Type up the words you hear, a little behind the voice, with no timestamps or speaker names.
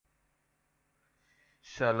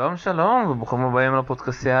שלום שלום וברוכים הבאים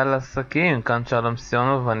לפודקאסטייה על עסקים, כאן שלום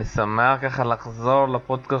סיונוב ואני שמח ככה לחזור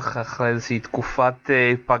לפודקאסט אחרי איזושהי תקופת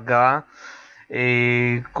פגרה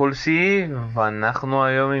כלשהי, ואנחנו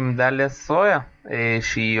היום עם דליה סרויה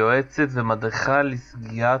שהיא יועצת ומדריכה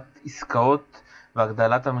לסגירת עסקאות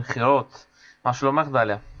והגדלת המכירות. מה שלומך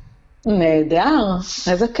דליה? נהדר,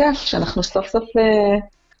 איזה כיף שאנחנו סוף סוף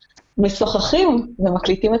משוחחים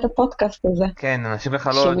ומקליטים את הפודקאסט הזה. כן, אנשים ככה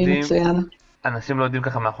לא שומעים יודעים, מצוין. אנשים לא יודעים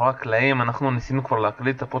ככה מאחורי הקלעים, אנחנו ניסינו כבר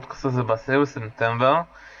להקליט את הפודקאסט הזה ב-10 בספטמבר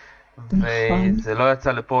נכון. וזה לא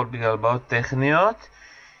יצא לפה בגלל בעיות טכניות.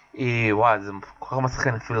 וואי, זה כל כך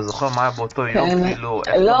מצחיק, אפילו זוכר מה היה באותו יום, כן, כאילו,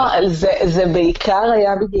 איך לא, גם... זה בעיקר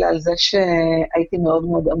היה בגלל זה שהייתי מאוד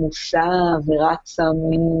מאוד עמוסה ורצה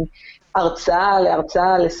מהרצאה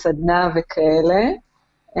להרצאה לסדנה וכאלה,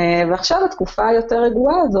 ועכשיו התקופה היותר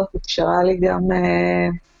רגועה הזאת אפשרה לי גם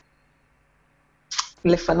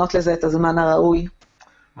לפנות לזה את הזמן הראוי.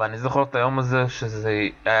 ואני זוכר את היום הזה, שזה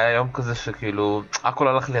היה יום כזה שכאילו, הכל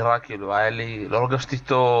הלך לי רע, כאילו, היה לי, לא הרגשתי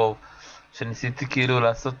טוב, שניסיתי כאילו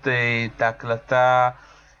לעשות את ההקלטה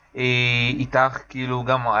איתך, כאילו,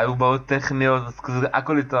 גם היו בעיות טכניות, אז כזה,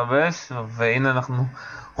 הכל התרבש, והנה אנחנו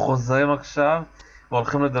חוזרים עכשיו,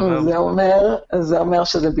 והולכים לדבר. זה אומר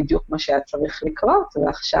שזה בדיוק מה שהיה צריך לקרות,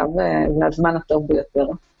 ועכשיו זה הזמן הטוב ביותר.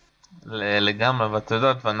 לגמרי, ואת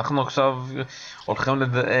יודעת, ואנחנו עכשיו הולכים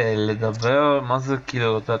לדבר, מה זה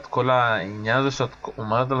כאילו, את יודעת, כל העניין הזה שאת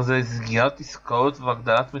אומרת על זה, סגירת עסקאות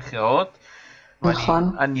והגדלת מכירות,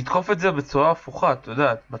 נכון. ואני אתקוף את זה בצורה הפוכה, את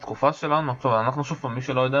יודעת, בתקופה שלנו, עכשיו, אנחנו שוב פעם, מי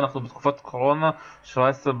שלא יודע, אנחנו בתקופת קורונה,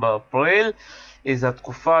 17 באפריל, זו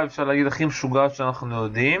התקופה, אפשר להגיד, הכי משוגעת שאנחנו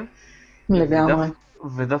יודעים, לגמרי.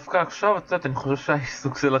 ודווקא עכשיו, את יודעת, אני חושב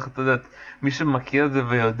שהעיסוק שלך, את יודעת, מי שמכיר את זה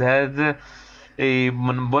ויודע את זה,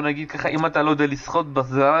 בוא נגיד ככה, אם אתה לא יודע לשחות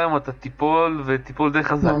בזרם, אתה תיפול ותיפול די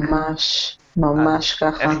חזק. ממש, ממש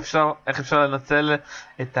ככה. איך אפשר לנצל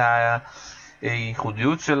את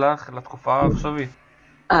הייחודיות שלך לתקופה העכשווית?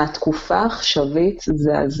 התקופה העכשווית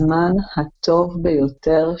זה הזמן הטוב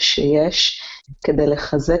ביותר שיש כדי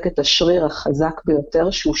לחזק את השריר החזק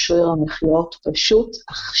ביותר, שהוא שריר המכירות. פשוט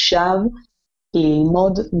עכשיו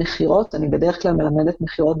ללמוד מכירות. אני בדרך כלל מלמדת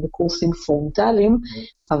מכירות בקורסים פרונטליים,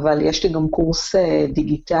 אבל יש לי גם קורס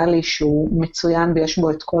דיגיטלי שהוא מצוין ויש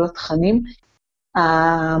בו את כל התכנים.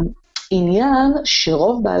 העניין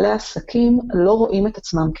שרוב בעלי עסקים לא רואים את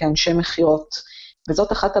עצמם כאנשי מכירות,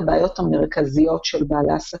 וזאת אחת הבעיות המרכזיות של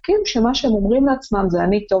בעלי עסקים, שמה שהם אומרים לעצמם זה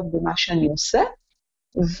אני טוב במה שאני עושה,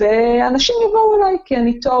 ואנשים יבואו אליי כי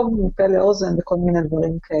אני טוב מפה לאוזן וכל מיני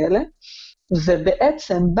דברים כאלה,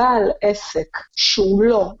 ובעצם בעל עסק שהוא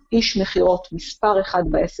לא איש מכירות מספר אחד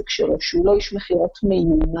בעסק שלו, שהוא לא איש מכירות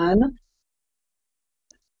מיומן,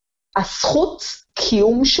 הזכות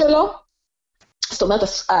קיום שלו, זאת אומרת,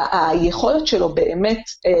 היכולת שלו באמת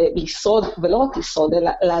לשרוד, ולא רק לשרוד,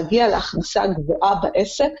 אלא להגיע להכנסה גבוהה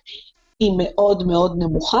בעסק, היא מאוד מאוד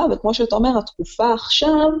נמוכה, וכמו שאתה אומר, התקופה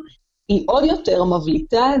עכשיו היא עוד יותר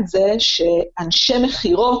מבליטה את זה שאנשי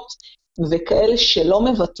מכירות וכאלה שלא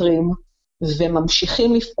מוותרים,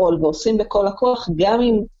 וממשיכים לפעול ועושים בכל הכוח, גם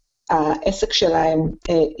אם העסק שלהם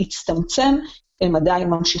הצטמצם, הם עדיין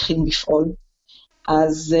ממשיכים לפעול.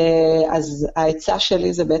 אז ההצעה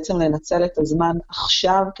שלי זה בעצם לנצל את הזמן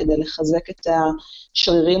עכשיו, כדי לחזק את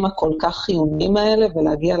השרירים הכל כך חיוניים האלה,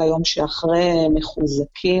 ולהגיע ליום שאחרי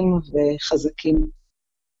מחוזקים וחזקים.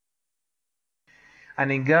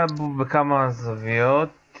 אני אגע בכמה זוויות,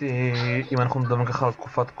 אם אנחנו מדברים ככה על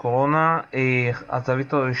תקופת קורונה.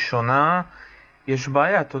 הזווית הראשונה, יש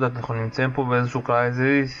בעיה, אתה יודע, אנחנו נמצאים פה באיזשהו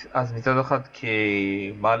קרייזיס, אז מצד אחד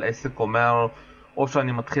כבעל עסק אומר, או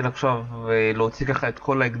שאני מתחיל עכשיו להוציא ככה את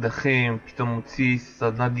כל האקדחים, פתאום מוציא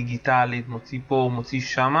סדנה דיגיטלית, מוציא פה, מוציא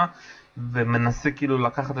שמה, ומנסה כאילו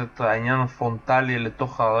לקחת את העניין הפרונטלי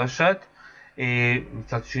לתוך הרשת.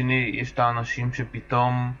 מצד שני, יש את האנשים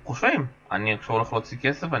שפתאום חושבים, אני עכשיו הולך להוציא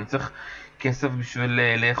כסף, אני צריך כסף בשביל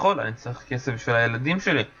לאכול, אני צריך כסף בשביל הילדים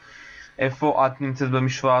שלי. איפה את נמצאת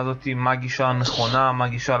במשוואה הזאת? מה הגישה הנכונה, מה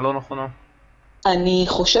הגישה הלא נכונה? אני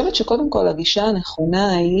חושבת שקודם כל הגישה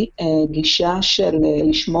הנכונה היא גישה של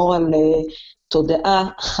לשמור על תודעה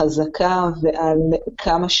חזקה ועל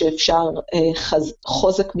כמה שאפשר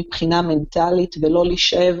חוזק מבחינה מנטלית, ולא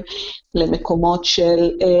לשאב למקומות של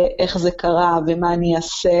איך זה קרה ומה אני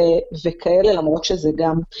אעשה וכאלה, למרות שזה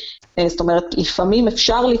גם, זאת אומרת, לפעמים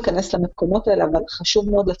אפשר להיכנס למקומות האלה, אבל חשוב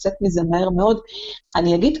מאוד לצאת מזה מהר מאוד.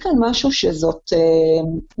 אני אגיד כאן משהו שזאת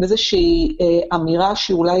איזושהי אמירה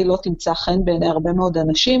שאולי לא תמצא חן בעיני הרבה מאוד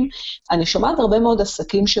אנשים. אני שומעת הרבה מאוד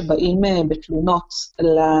עסקים שבאים בתלונות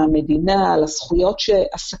למדינה, על הזכויות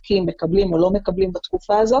שעסקים מקבלים או לא מקבלים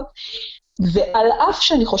בתקופה הזאת, ועל אף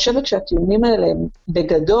שאני חושבת שהטיעונים האלה הם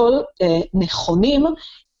בגדול נכונים,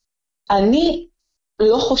 אני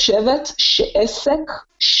לא חושבת שעסק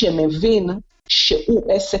שמבין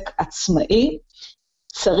שהוא עסק עצמאי,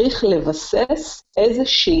 צריך לבסס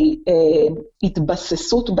איזושהי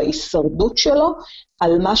התבססות בהישרדות שלו,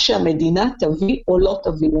 על מה שהמדינה תביא או לא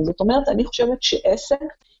תביא. זאת אומרת, אני חושבת שעסק,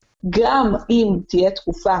 גם אם תהיה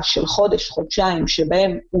תקופה של חודש, חודשיים,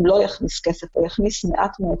 שבהם הוא לא יכניס כסף, או יכניס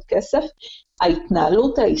מעט מאוד כסף,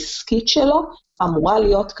 ההתנהלות העסקית שלו אמורה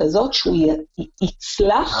להיות כזאת, שהוא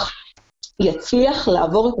יצליח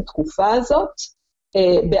לעבור את התקופה הזאת,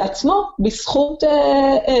 בעצמו,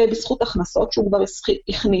 בזכות הכנסות שהוא כבר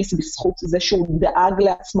הכניס, בזכות זה שהוא דאג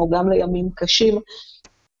לעצמו גם לימים קשים.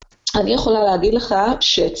 אני יכולה להגיד לך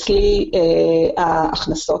שאצלי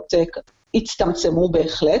ההכנסות הצטמצמו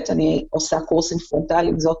בהחלט, אני עושה קורסים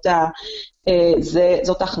פרונטליים,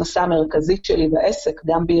 זאת ההכנסה המרכזית שלי בעסק,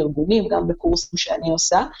 גם בארגונים, גם בקורסים שאני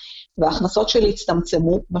עושה, וההכנסות שלי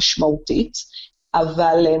הצטמצמו משמעותית,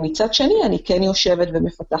 אבל מצד שני אני כן יושבת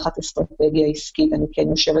ומפתחת אסטרטגיה עסקית, אני כן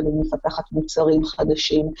יושבת ומפתחת מוצרים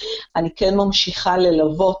חדשים, אני כן ממשיכה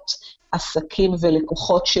ללוות עסקים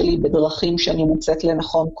ולקוחות שלי בדרכים שאני מוצאת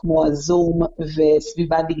לנכון, כמו הזום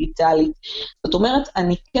וסביבה דיגיטלית. זאת אומרת,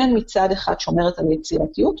 אני כן מצד אחד שומרת על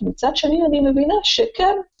יצירתיות, מצד שני אני מבינה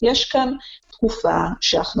שכן, יש כאן תקופה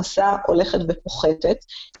שההכנסה הולכת ופוחתת,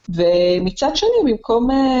 ומצד שני, במקום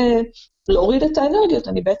להוריד את האנרגיות,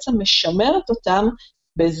 אני בעצם משמרת אותם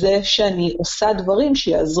בזה שאני עושה דברים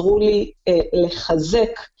שיעזרו לי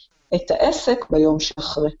לחזק את העסק ביום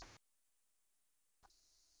שאחרי.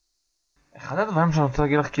 אחד הדברים שאני רוצה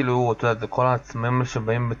להגיד לך, כאילו, אתה יודע, כל העצמאים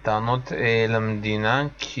שבאים בטענות למדינה,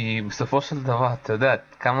 כי בסופו של דבר, אתה יודע,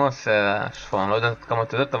 כמה אני לא יודעת כמה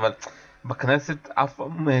אתה יודעת, אבל בכנסת אף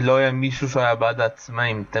פעם לא היה מישהו שהיה בעד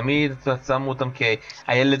העצמאים, תמיד שמו אותם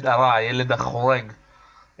כהילד הרע, הילד החורג,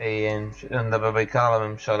 אני מדבר בעיקר על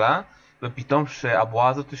הממשלה, ופתאום שהבועה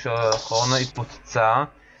הזאת של הקורונה התפוצצה,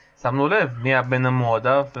 שמנו לב מי הבן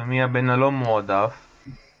המועדף ומי הבן הלא מועדף,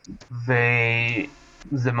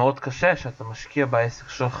 וזה מאוד קשה שאתה משקיע בעסק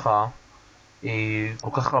שלך כל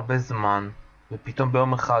כך הרבה זמן, ופתאום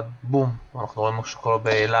ביום אחד, בום, אנחנו רואים מה שקורה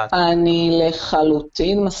בעילת. אני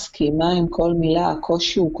לחלוטין מסכימה עם כל מילה,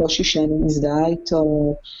 הקושי הוא קושי שאני מזדהה איתו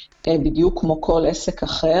בדיוק כמו כל עסק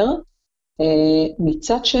אחר.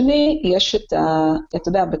 מצד שני, יש אתה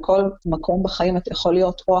יודע, בכל מקום בחיים אתה יכול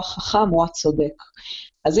להיות או החכם או הצודק.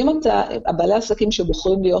 אז אם הבעלי עסקים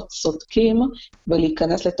שבוחרים להיות צודקים,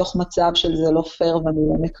 ולהיכנס לתוך מצב של זה לא פייר ואני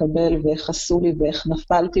לא מקבל, ואיך עשו לי ואיך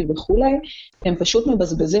נפלתי וכולי, הם פשוט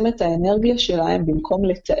מבזבזים את האנרגיה שלהם, במקום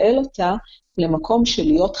לתעל אותה למקום של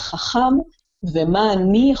להיות חכם, ומה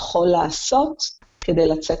אני יכול לעשות כדי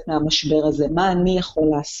לצאת מהמשבר הזה, מה אני יכול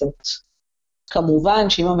לעשות. כמובן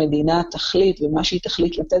שאם המדינה תחליט, ומה שהיא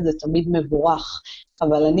תחליט לתת זה תמיד מבורך,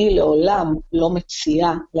 אבל אני לעולם לא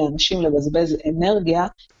מציעה לאנשים לבזבז אנרגיה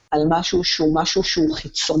על משהו שהוא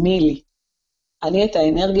חיצוני לי. אני את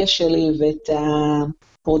האנרגיה שלי ואת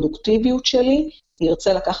הפרודוקטיביות שלי,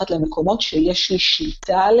 ארצה לקחת למקומות שיש לי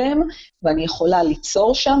שליטה עליהם, ואני יכולה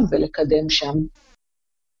ליצור שם ולקדם שם.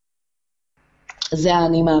 זה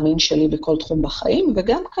האני מאמין שלי בכל תחום בחיים,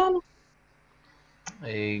 וגם כאן.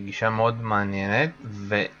 גישה מאוד מעניינת,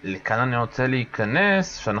 ולכאן אני רוצה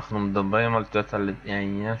להיכנס, שאנחנו מדברים על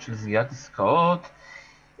העניין של סגירת עסקאות.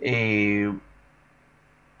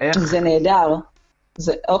 זה נהדר.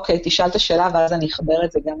 אוקיי, תשאל את השאלה, ואז אני אחבר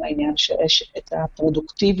את זה גם לעניין שיש את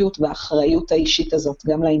הפרודוקטיביות והאחריות האישית הזאת,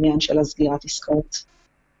 גם לעניין של הסגירת עסקאות.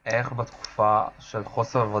 איך בתקופה של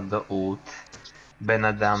חוסר ודאות, בן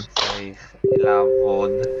אדם צריך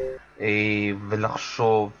לעבוד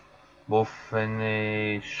ולחשוב באופן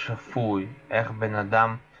שפוי, איך בן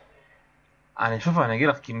אדם, אני אגיד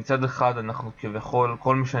לך, כי מצד אחד אנחנו כבכל,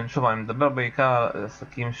 כל מי אני מדבר בעיקר על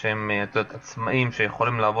עסקים שהם עצמאים,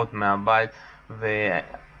 שיכולים לעבוד מהבית,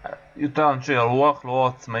 ויותר אנשי הרוח,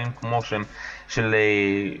 לא עצמאים כמו שהם של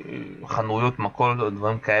חנויות, מכולת או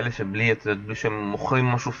דברים כאלה, שבלי שהם מוכרים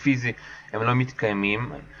משהו פיזי, הם לא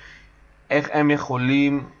מתקיימים. איך הם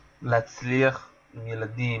יכולים להצליח עם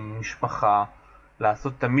ילדים, משפחה,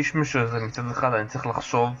 לעשות את המשמש הזה? מצד אחד אני צריך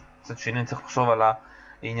לחשוב, מצד שני אני צריך לחשוב על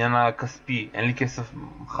העניין הכספי, אין לי כסף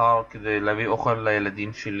מחר כדי להביא אוכל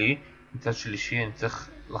לילדים שלי, מצד שלישי אני צריך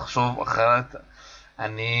לחשוב אחרת,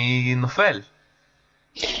 אני נופל.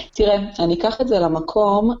 תראה, אני אקח את זה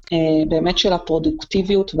למקום באמת של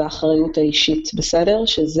הפרודוקטיביות והאחריות האישית, בסדר?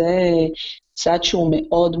 שזה צעד שהוא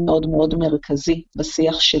מאוד מאוד מאוד מרכזי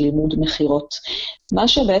בשיח של לימוד מכירות. מה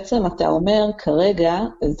שבעצם אתה אומר כרגע,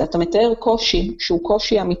 אתה מתאר קושי, שהוא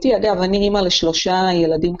קושי אמיתי. אגב, אני אימא ל3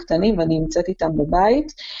 ילדים קטנים, ואני נמצאת איתם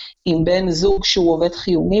בבית, עם בן זוג שהוא עובד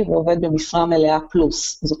חיוני ועובד במשרה מלאה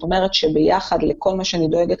פלוס. זאת אומרת שביחד לכל מה שאני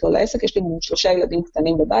דואגת לו לעסק, יש לי 3 ילדים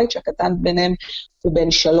קטנים בבית, שהקטן ביניהם הוא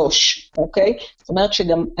בן 3, אוקיי? זאת אומרת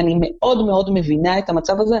שגם אני מאוד מאוד מבינה את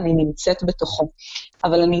המצב הזה, אני נמצאת בתוכו.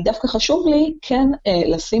 אבל אני דווקא חשוב לי כן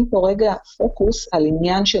לשים פה רגע פוקוס על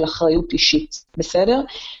עניין של אחריות אישית, בסדר?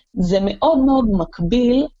 זה מאוד מאוד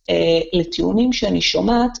מקביל לטיעונים שאני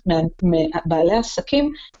שומעת מבעלי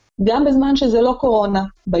עסקים, גם בזמן שזה לא קורונה,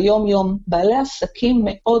 ביום יום, בעלי עסקים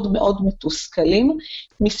מאוד מאוד מתוסכלים,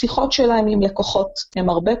 משיחות שלהם עם לקוחות, הם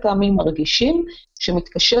הרבה פעמים מרגישים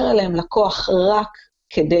שמתקשר אליהם לקוח רק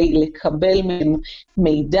כדי לקבל מהם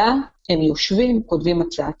מידע, הם יושבים, כותבים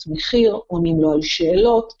הצעת מחיר, עונים לו על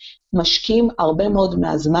שאלות, משקיעים הרבה מאוד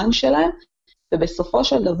מהזמן שלהם, ובסופו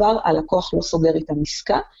של דבר הלקוח לא סוגר איתם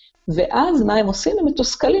עסקה, ואז מה הם עושים? הם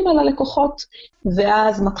מתוסכלים על הלקוחות,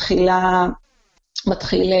 ואז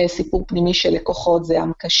מתחיל סיפור פנימי של לקוחות, זה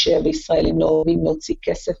עם קשה, וישראלים לא אוהבים להוציא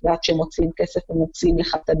כסף, ועד שהם מוצאים כסף הם מוצאים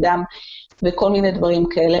לך את הדם, וכל מיני דברים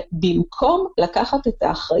כאלה, במקום לקחת את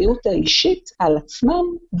האחריות האישית על עצמם,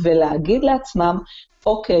 ולהגיד לעצמם,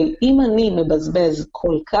 אוקיי, אם אני מבזבז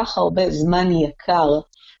כל כך הרבה זמן יקר,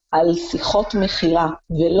 על שיחות מחירה,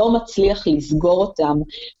 ולא מצליח לסגור אותם,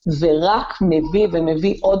 ורק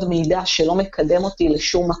מביא עוד מידע שלא מקדם אותי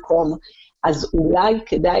לשום מקום, אז אולי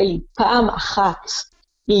כדאי לי פעם אחת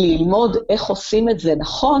ללמוד איך עושים את זה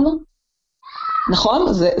נכון? נכון?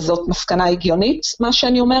 זאת מסקנה הגיונית, מה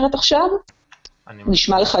שאני אומרת עכשיו?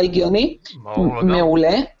 נשמע לך הגיוני?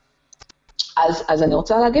 מעולה. אז אני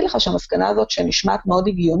רוצה להגיד לך שהמסקנה הזאת שנשמעת מאוד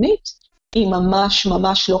הגיונית, היא ממש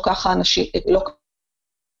ממש לא ככה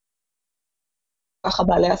ככה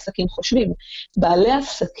בעלי עסקים חושבים. בעלי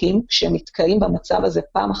עסקים, כשהם מתקעים במצב הזה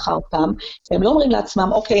פעם אחר פעם, הם לא אומרים לעצמם,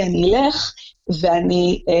 אוקיי, אני אלך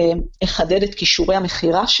ואני אחדד את כישורי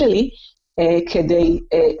המכירה שלי,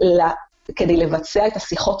 כדי לבצע את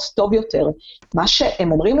השיחות טוב יותר. מה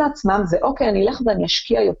שהם אומרים לעצמם זה, אוקיי, אני אלך ואני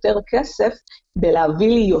אשקיע יותר כסף, בלהביא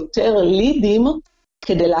לי יותר לידים,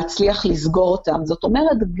 כדי להצליח לסגור אותם. זאת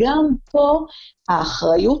אומרת, גם פה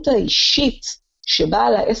האחריות האישית,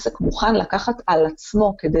 שבעל העסק מוכן לקחת על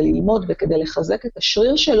עצמו כדי ללמוד וכדי לחזק את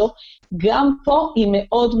השריר שלו, גם פה היא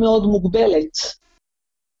מאוד מאוד מוגבלת.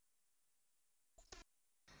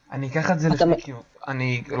 אני לוקח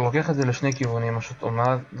את זה לשני כיוונים, מה שאת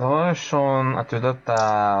אומרת. דבר ראשון, את יודעת,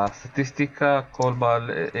 הסטטיסטיקה, כל בעל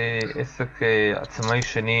עסק עצמאי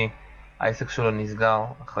שני, העסק שלו נסגר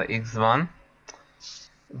אחרי X זמן.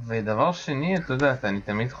 ודבר שני, את יודעת, אני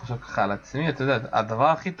תמיד חושב ככה על עצמי, את יודעת, הדבר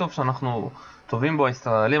הכי טוב שאנחנו טובים בו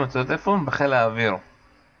הישראלים, את יודעת איפה? בחיל האוויר.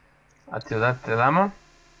 את יודעת למה?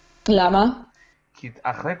 למה? כי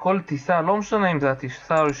אחרי כל טיסה, לא משנה אם זה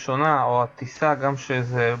הטיסה הראשונה או הטיסה גם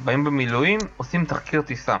שזה באים במילואים, עושים תחקיר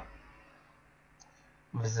טיסה.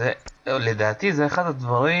 וזה, לדעתי, זה אחד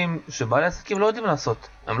הדברים שבעלי עסקים לא יודעים לעשות.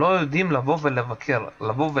 הם לא יודעים לבוא ולבקר,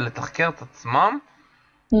 לבוא ולתחקר את עצמם,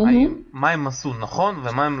 מה הם עשו נכון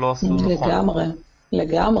ומה הם לא עשו נכון.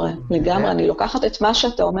 לגמרי. אני לוקחת את מה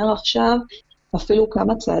שאתה אומר עכשיו, אפילו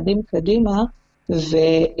כמה צעדים קדימה,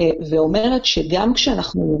 ואומרת שגם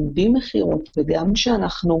כשאנחנו לומדים מכירות, וגם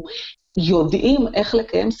כשאנחנו יודעים איך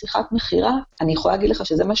לקיים שיחת מכירה, אני יכולה להגיד לך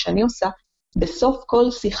שזה מה שאני עושה, בסוף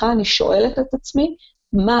כל שיחה אני שואלת את עצמי,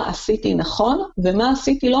 מה עשיתי נכון ומה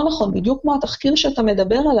עשיתי לא נכון, בדיוק כמו התחקיר שאתה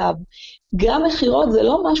מדבר עליו. גם מכירות זה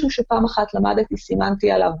לא משהו שפעם אחת למדתי,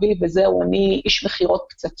 סימנתי עליו וזהו, אני איש מכירות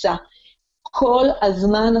פצצה. כל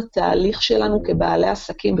הזמן התהליך שלנו כבעלי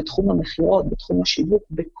עסקים בתחום המכירות, בתחום השיווק,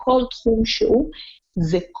 בכל תחום שהוא,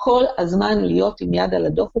 זה כל הזמן להיות עם יד על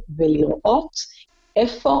הדופק ולראות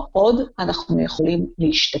איפה עוד אנחנו יכולים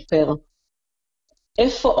להשתפר.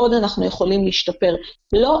 איפה עוד אנחנו יכולים להשתפר,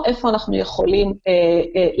 לא איפה אנחנו יכולים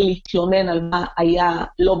להתלונן על מה היה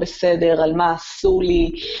לא בסדר, על מה עשו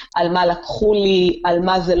לי, על מה לקחו לי, על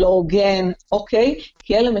מה זה לא הוגן, אוקיי?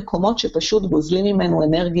 כי אלה מקומות שפשוט גוזלים ממנו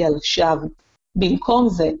אנרגיה לשווא. במקום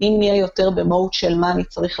זה, אם נהיה יותר במהות של מה אני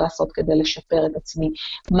צריך לעשות כדי לשפר את עצמי,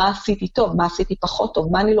 מה עשיתי טוב, מה עשיתי פחות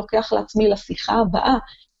טוב, מה אני לוקח לעצמי לשיחה הבאה,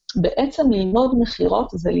 בעצם ללמוד מכירות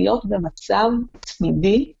זה להיות במצב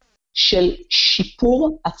תמידי, של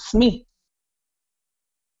שיפור עצמי.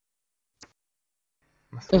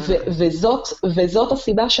 וזאת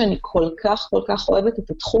הסיבה שאני כל כך אוהבת את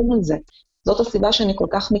התחום הזה. זאת הסיבה שאני כל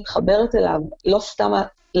כך מתחברת אליו. לא סתם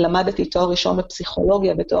למדתי תואר ראשון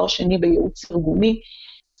בפסיכולוגיה ותואר שני בייעוץ ארגוני.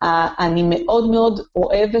 אני מאוד מאוד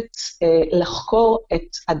אוהבת לחקור את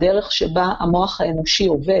הדרך שבה המוח האנושי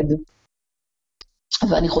עובד.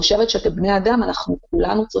 ואני חושבת שכבני אדם אנחנו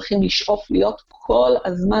כולנו צריכים לשאוף להיות כל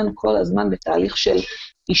הזמן בתהליך של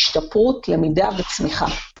השתפרות, למידה וצמיחה.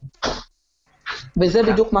 וזה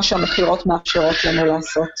בדיוק מה שהמכירות מאפשרות לנו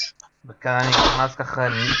לעשות. וכאן אני נכנס ככה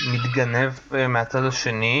מתגנב מהצד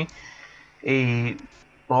השני.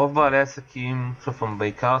 רוב בעלי עסקים, סוף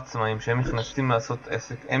בעיקר עצמאים, שהם נכנסים לעשות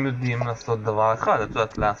עסק, הם יודעים לעשות דבר אחד, את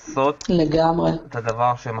יודעת, לעשות לגמרי. את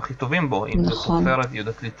הדבר שהם הכי טובים בו. אם זה סופרת, היא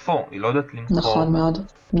יודעת לתפור, היא לא יודעת למכור. נכון מאוד,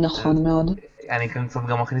 נכון מאוד. אני כאן קצת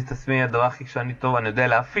גם מכניס את עצמי, הדבר הכי שאני טוב, אני יודע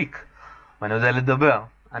להפיק, ואני יודע לדבר.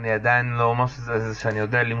 אני עדיין לא אומר שזה שאני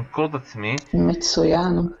יודע למכור את עצמי.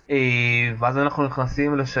 מצוין. ואז אנחנו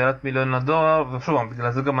נכנסים לשאלת $1,000,000, ושוב,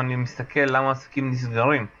 בגלל זה גם אני מסתכל למה עסקים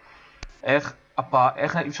נסגרים. איך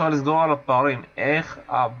אפשר לסגור על הפערים? איך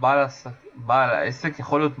בעל העסק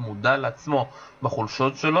יכול להיות מודע לעצמו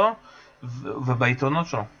בחולשות שלו וביתרונות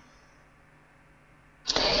שלו?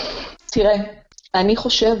 תראה, אני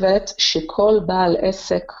חושבת שכל בעל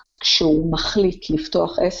עסק, כשהוא מחליט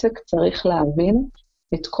לפתוח עסק, צריך להבין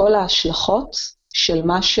את כל ההשלכות של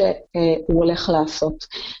מה שהוא הולך לעשות.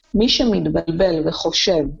 מי שמתבלבל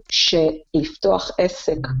וחושב שלפתוח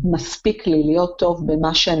עסק מספיק לי להיות טוב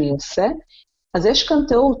במה שאני עושה, אז יש כאן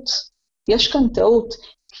טעות. יש כאן טעות,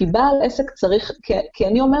 כי בעל עסק צריך, כי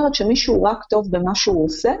אני אומרת שמישהו רק טוב במה שהוא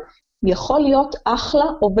עושה, יכול להיות אחלה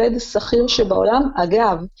עובד שכיר שבעולם.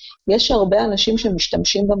 אגב, יש הרבה אנשים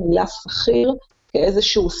שמשתמשים במילה שכיר,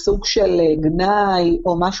 כאיזשהו סוג של גנאי,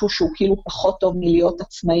 או משהו שהוא כאילו פחות טוב מלהיות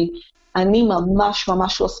עצמאי. אני ממש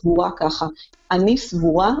ממש לא סבורה ככה. אני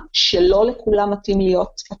סבורה שלא לכולם מתאים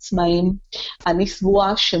להיות עצמאים. אני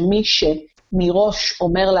סבורה שמי שמראש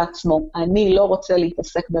אומר לעצמו, אני לא רוצה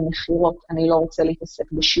להתעסק במכירות, אני לא רוצה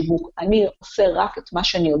להתעסק בשיווק, אני עושה רק את מה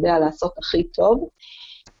שאני יודע לעשות הכי טוב,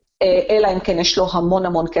 אלא אם כן יש לו המון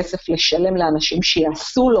המון כסף לשלם לאנשים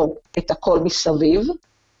שיעשו לו את הכל מסביב,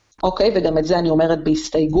 אוקיי? וגם את זה אני אומרת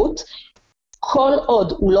בהסתייגות. כל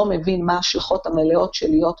עוד הוא לא מבין מה ההשלכות המלאות של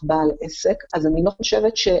להיות בעל עסק, אז אני לא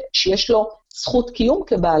חושבת שיש לו זכות קיום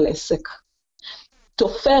כבעל עסק.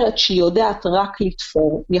 תופרת שהיא יודעת רק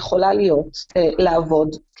לתפור, יכולה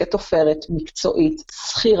לעבוד כתופרת מקצועית,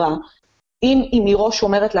 שכירה, אם היא מראש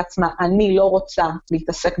אומרת לעצמה, אני לא רוצה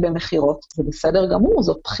להתעסק במכירות, זה בסדר גמור,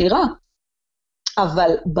 זאת בחירה.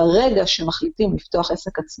 אבל ברגע שמחליטים לפתוח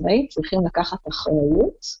עסק עצמאי, צריכים לקחת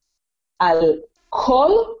אחריות על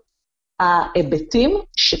כל ההיבטים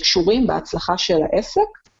שקשורים בהצלחה של העסק,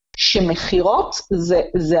 שמכירות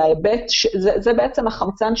זה ההיבט, זה בעצם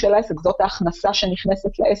החמצן של העסק, זאת ההכנסה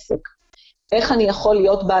שנכנסת לעסק. איך אני יכול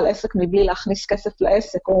להיות בעל עסק מבלי להכניס כסף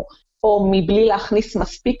לעסק, או מבלי להכניס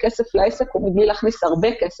מספיק כסף לעסק, או מבלי להכניס הרבה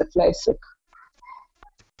כסף לעסק.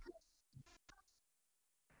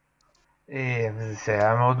 זה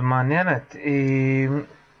היה מאוד מעניינת.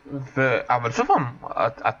 אבל שוב פעם,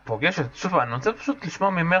 את פוגשת, שוב פעם, אני רוצה פשוט לשמוע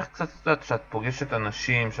ממך קצת שאת פוגשת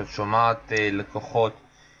אנשים, שאת שומעת לקוחות.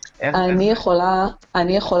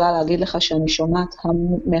 אני יכולה להגיד לך שאני שומעת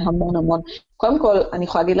מהמון המון. קודם כל, אני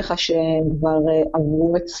יכולה להגיד לך שכבר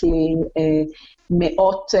עברו אצלי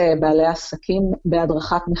מאות בעלי עסקים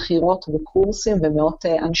בהדרכת מכירות וקורסים, ומאות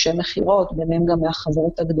אנשי מכירות, ביניהם גם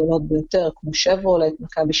מהחברות הגדולות ביותר, כמו שברולט,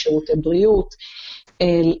 מכבי שירותי בריאות,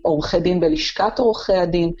 עורכי דין בלשכת עורכי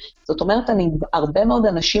הדין. זאת אומרת, הרבה מאוד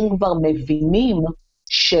אנשים כבר מבינים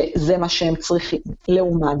שזה מה שהם צריכים.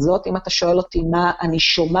 לעומת זאת, אם אתה שואל אותי מה אני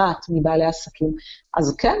שומעת מבעלי עסקים,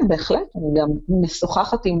 אז כן, בהחלט, אני גם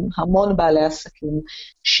משוחחת עם המון בעלי עסקים,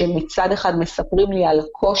 שמצד אחד מספרים לי על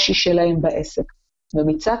הקושי שלהם בעסק,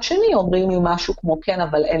 ומצד שני אומרים לי משהו כמו, כן,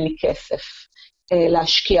 אבל אין לי כסף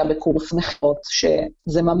להשקיע בקורס מכירות,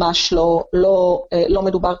 שזה ממש לא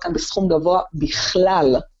מדובר כאן בסכום גבוה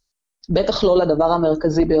בכלל, בטח לא לדבר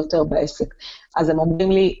המרכזי ביותר בעסק. אז הם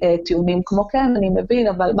אומרים לי טיעונים כמו, כן, אני מבין,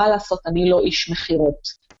 אבל מה לעשות, אני לא איש מכירות.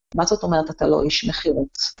 מה זאת אומרת אתה לא איש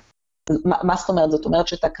מכירות? מה זאת אומרת? זאת אומרת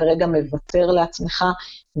שאתה כרגע מוותר לעצמך,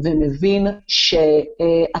 ומבין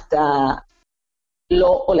שאתה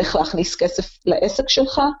לא הולך להכניס כסף לעסק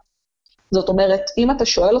שלך. זאת אומרת, אם אתה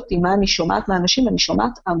שואל אותי מה אני שומעת מהאנשים, אני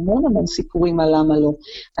שומעת המון המון סיפורים על למה לא.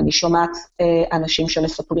 אני שומעת אנשים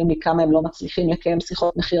שמספרים לי כמה הם לא מצליחים לקיים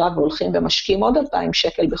שיחות מכירה, והולכים ומשקיעים עוד 2,000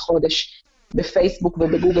 שקל בחודש בפייסבוק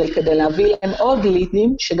ובגוגל, כדי להביא להם עוד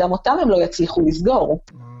לידים, שגם אותם הם לא יצליחו לסגור.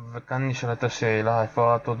 וכאן נשאלת השאלה,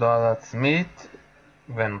 איפה התודעה העצמית?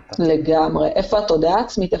 לגמרי. איפה התודעה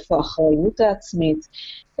העצמית, איפה האחריות העצמית,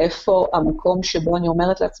 איפה המקום שבו אני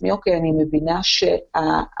אומרת לעצמי, אוקיי, אני מבינה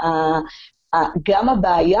שגם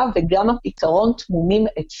הבעיה וגם הפתרון תמונים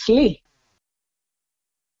אצלי.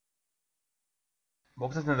 בואו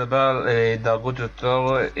קצת נדבר על דרגות יותר,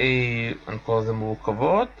 אני קורא לזה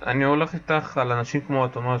מורכבות. אני הולך איתך על אנשים כמו,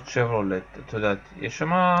 את אומרת, שברולט. את יודעת, יש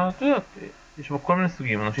שם כל מיני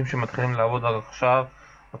סוגים, אנשים שמתחילים לעבוד רק עכשיו,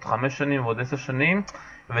 עוד 5 שנים ועוד 10 שנים,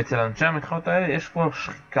 ואצל אנשי המכירות האלה יש כבר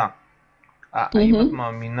שחיקה. האם את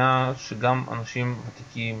מאמינה שגם אנשים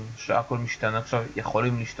ותיקים, שהכל משתנה עכשיו,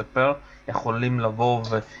 יכולים להשתפר, יכולים לבוא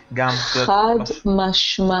וגם... חד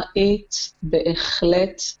משמעית,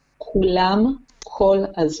 בהחלט, כולם כל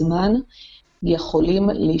הזמן יכולים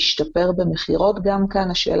להשתפר במכירות. גם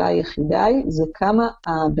כאן השאלה היחידה היא, זה כמה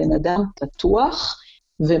הבן אדם פתוח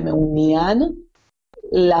ומעוניין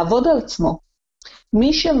לעבוד על עצמו.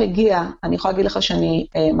 מי שמגיע, אני יכולה להגיד לך שאני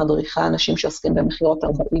מדריכה אנשים שעוסקים במכירות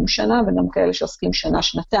 40 שנה, וגם כאלה שעוסקים שנה,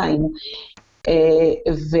 שנתיים.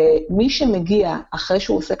 ומי שמגיע אחרי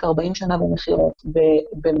שהוא עוסק 40 שנה במכירות,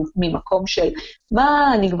 ממקום של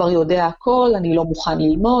מה, אני כבר יודע הכל, אני לא מוכן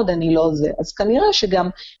ללמוד, אני לא זה, אז כנראה שגם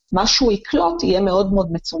משהו יקלוט יהיה מאוד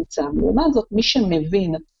מאוד מצומצם. לעומת זאת, מי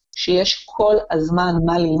שמבין שיש כל הזמן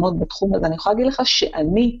מה ללמוד בתחום הזה, אני יכולה להגיד לך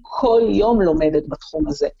שאני כל יום לומדת בתחום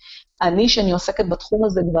הזה. שאני עוסקת בתחום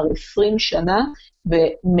הזה כבר 20 שנה,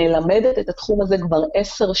 ומלמדת את התחום הזה כבר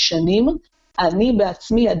 10 שנים, אני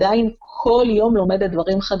בעצמי עדיין כל יום לומדת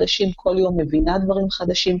דברים חדשים, כל יום מבינה דברים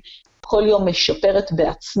חדשים, כל יום משפרת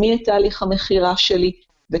בעצמי את תהליך המכירה שלי,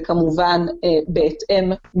 וכמובן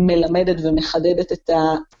בהתאם מלמדת ומחדדת את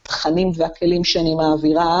התכנים והכלים שאני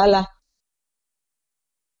מעבירה הלאה.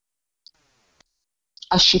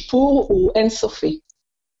 השיפור הוא אינסופי.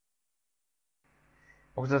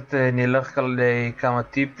 קצת נלך על כמה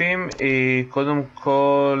טיפים. קודם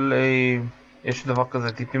כל, יש דבר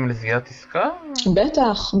כזה טיפים לסגירת עסקה?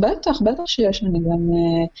 בטח שיש, אני גם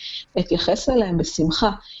אתייחס אליהם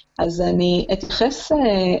בשמחה. אז אני אתייחס,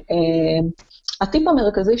 הטיפ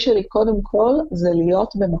המרכזי שלי קודם כל, זה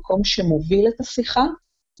להיות במקום שמוביל את השיחה,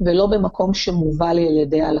 ולא במקום שמובל על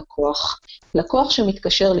ידי הלקוח. לקוח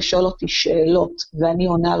שמתקשר לשאול אותי שאלות, ואני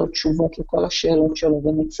עונה לו תשובות לכל השאלות שלו,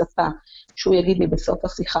 ומצפה שהוא יגיד לי בסוף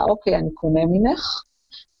השיחה, אוקיי, אני קונה ממך,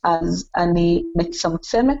 אז אני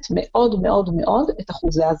מצמצמת מאוד מאוד מאוד את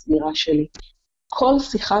אחוזי הסגירה שלי. כל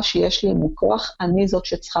שיחה שיש לי עם לקוח, אני זאת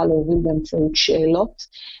שצריכה להוביל באמצעות שאלות,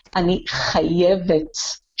 אני חייבת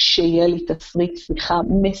שיהיה לי תסריט שיחה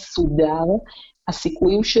מסודר,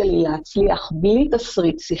 הסיכויים שלי להצליח בלי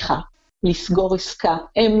תסריט שיחה, לסגור עסקה,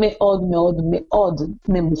 הם מאוד מאוד מאוד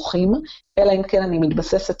נמוכים, אלא אם כן אני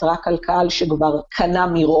מתבססת רק על קהל שכבר קנה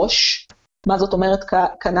מראש. מה זאת אומרת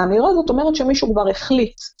קנה מראש? זאת אומרת שמישהו כבר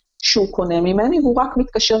החליט שהוא קונה ממני, והוא רק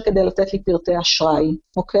מתקשר כדי לתת לי פרטי אשראי,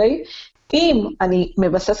 אוקיי? אם אני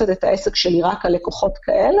מבססת את העסק שלי רק על לקוחות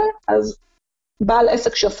כאלה, אז בעל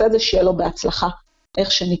עסק שעושה את זה שיהיה לו בהצלחה,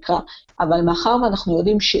 איך שנקרא. אבל מאחר ואנחנו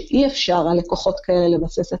יודעים שאי אפשר על לקוחות כאלה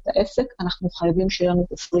לבסס את העסק, אנחנו חייבים שיהיה לנו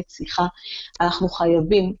תסריט שיחה, אנחנו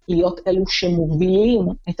חייבים להיות אלו שמובילים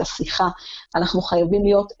את השיחה, אנחנו חייבים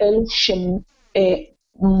להיות אלו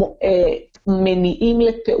שמניעים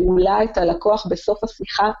לפעולה את הלקוח בסוף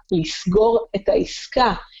השיחה, לסגור את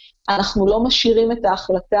העסקה. אנחנו לא משאירים את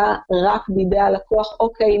ההחלטה רק בידי הלקוח,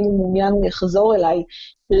 אוקיי, אם הוא מעוניין הוא יחזור אליי,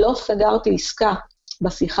 לא סגרתי עסקה.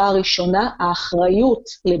 בשיחה הראשונה, האחריות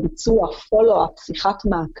לביצוע פולו-אפ, שיחת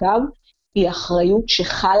מעקב, היא אחריות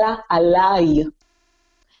שחלה עליי.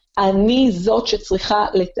 אני זאת שצריכה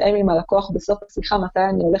לתאם עם הלקוח בסוף השיחה, מתי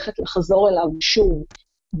אני הולכת לחזור אליו שוב.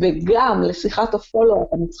 וגם לשיחת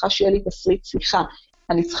הפולו-אפ, אני צריכה שיהיה לי תסריט שיחה.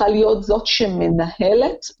 אני צריכה להיות זאת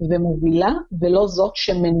שמנהלת ומובילה, ולא זאת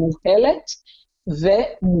שמנוהלת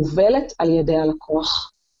ומובלת על ידי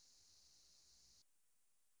הלקוח.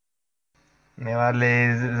 נראה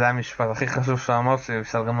לי, זה המשפט הכי חשוב שאמרת,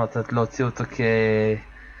 שאפשר גם להוציא אותו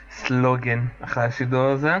כסלוגן אחרי השידור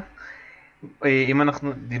הזה. אם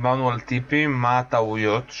אנחנו דיברנו על טיפים, מה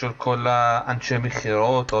הטעויות של כל האנשי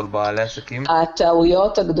מכירות או בעלי עסקים?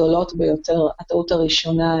 הטעויות הגדולות ביותר, הטעות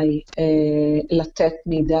הראשונה היא לתת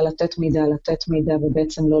מידע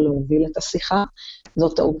ובעצם לא להוביל את השיחה. זו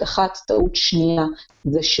טעות אחת. טעות שנייה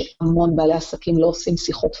זה שהמון בעלי עסקים לא עושים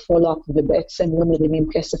שיחות פולו-אפ ובעצם לא מרימים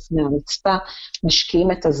כסף מהרצפה,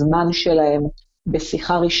 משקיעים את הזמן שלהם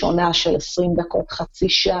בשיחה ראשונה של 20 דקות, חצי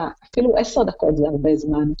שעה, אפילו 10 דקות זה הרבה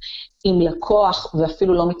זמן, עם לקוח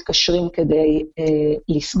ואפילו לא מתקשרים כדי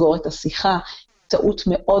לסגור את השיחה. טעות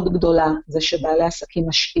מאוד גדולה זה שבעלי עסקים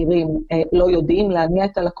משאירים, לא יודעים להניע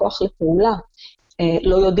את הלקוח לפעולה,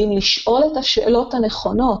 לא יודעים לשאול את השאלות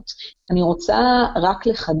הנכונות. אני רוצה רק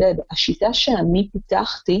לחדד, השיטה שאני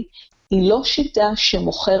פיתחתי היא לא שיטה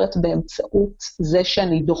שמוכרת באמצעות זה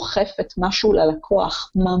שאני דוחפת משהו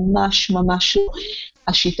ללקוח, ממש ממש לא.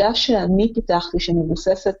 השיטה שאני פיתחתי,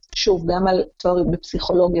 שמבוססת שוב גם על תואר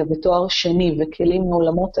בפסיכולוגיה ותואר שני וכלים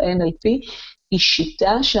מעולמות ה-NLP, היא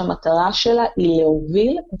שיטה שהמטרה שלה היא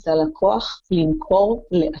להוביל את הלקוח למכור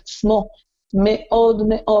לעצמו. מאוד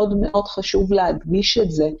מאוד מאוד חשוב להדגיש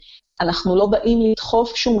את זה. אנחנו לא באים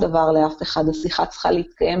לדחוף שום דבר לאף אחד, השיחה צריכה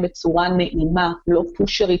להתקיים בצורה נעימה, לא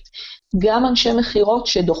פושרית. גם אנשי מכירות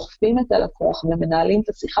שדוחפים את הלקוח ומנהלים את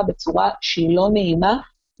השיחה בצורה שהיא לא נעימה,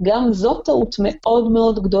 גם זאת טעות מאוד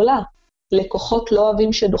מאוד גדולה. לקוחות לא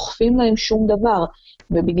אוהבים שדוחפים להם שום דבר,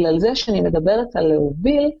 ובגלל זה שאני מדברת על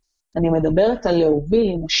להוביל, אני מדברת על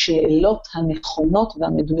להוביל עם השאלות הנכונות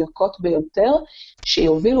והמדויקות ביותר,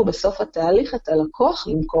 שיובילו בסוף התהליך את הלקוח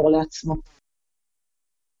למכור לעצמו.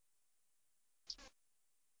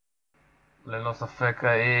 ללא ספק,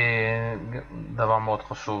 דבר מאוד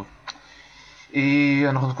חשוב.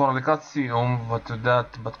 אנחנו כבר לקראת סיום, ואת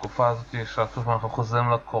יודעת, בתקופה הזאת שעכשיו אנחנו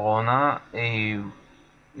חוזרים לקורונה,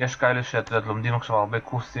 יש כאלה שאת יודעת, לומדים עכשיו הרבה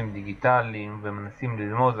קורסים דיגיטליים ומנסים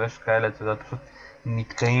ללמוד, ויש כאלה, את יודעת, פשוט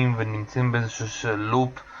נתקעים ונמצאים באיזשהו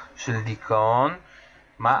לופ של דיכאון.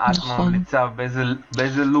 מה את ממליצה,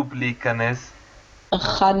 באיזה לופ להיכנס?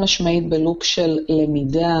 חד משמעית בלופ של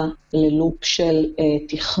למידה, ללופ של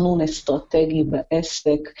תכנון אסטרטגי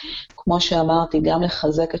בעסק, כמו שאמרתי, גם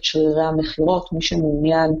לחזק את שרירי המכירות, מי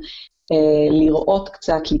שמעוניין לראות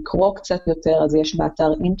קצת, לקרוא קצת יותר, אז יש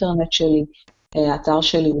באתר אינטרנט שלי, האתר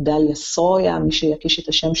שלי הוא דליה סרויה, מי שיקיש את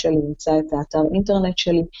השם שלי ימצא את האתר אינטרנט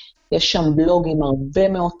שלי, יש שם בלוג עם הרבה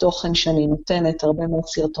מאוד תוכן שאני נותנת, הרבה מאוד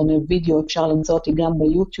סרטוני וידאו, אפשר למצוא אותי גם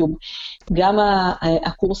ביוטיוב, גם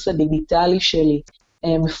הקורס הדיגיטלי שלי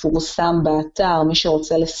מפורסם באתר, מי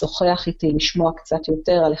שרוצה לשוחח איתי, לשמוע קצת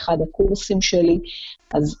יותר על אחד הקורסים שלי,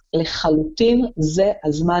 אז לחלוטין זה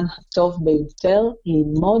הזמן הטוב ביותר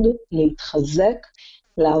ללמוד, להתחזק,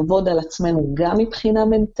 לעבוד על עצמנו גם מבחינה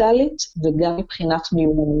מנטלית וגם מבחינת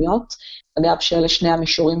מיומנויות. אגב, שאלה שני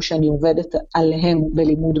המישורים שאני עובדת עליהם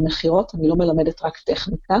בלימוד מכירות, אני לא מלמדת רק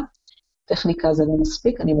טכניקה, טכניקה זה לא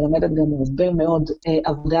מספיק, אני מלמדת גם הרבה מאוד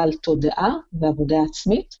עבודה על תודעה ועבודה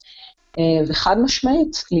עצמית, וחד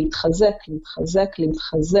משמעית, להתחזק,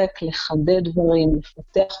 לחדד דברים,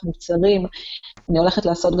 לפתח מוצרים. אני הולכת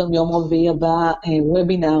לעשות גם יום רביעי הבא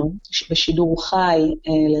וובינר בשידור חי,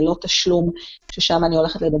 ללא תשלום, ששם אני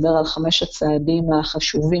הולכת לדבר על 5 הצעדים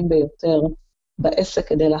החשובים ביותר בעסק,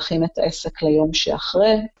 כדי להכין את העסק ליום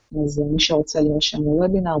שאחרי, אז מי שרוצה להירשם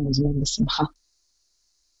לוובינר, מוזמן בשמחה.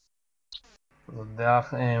 זו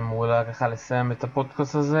דרך מעולה ככה לסיים את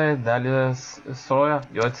הפודקאסט הזה. דליה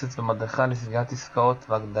סרויה-יועצת ומדריכה לסגירת עסקאות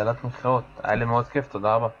והגדלת מכירות. היה לי מאוד כיף,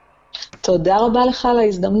 תודה רבה. תודה רבה לך על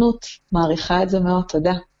ההזדמנות, מעריכה את זה מאוד,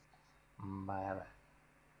 תודה.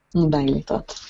 ביי. ביי, להתראות.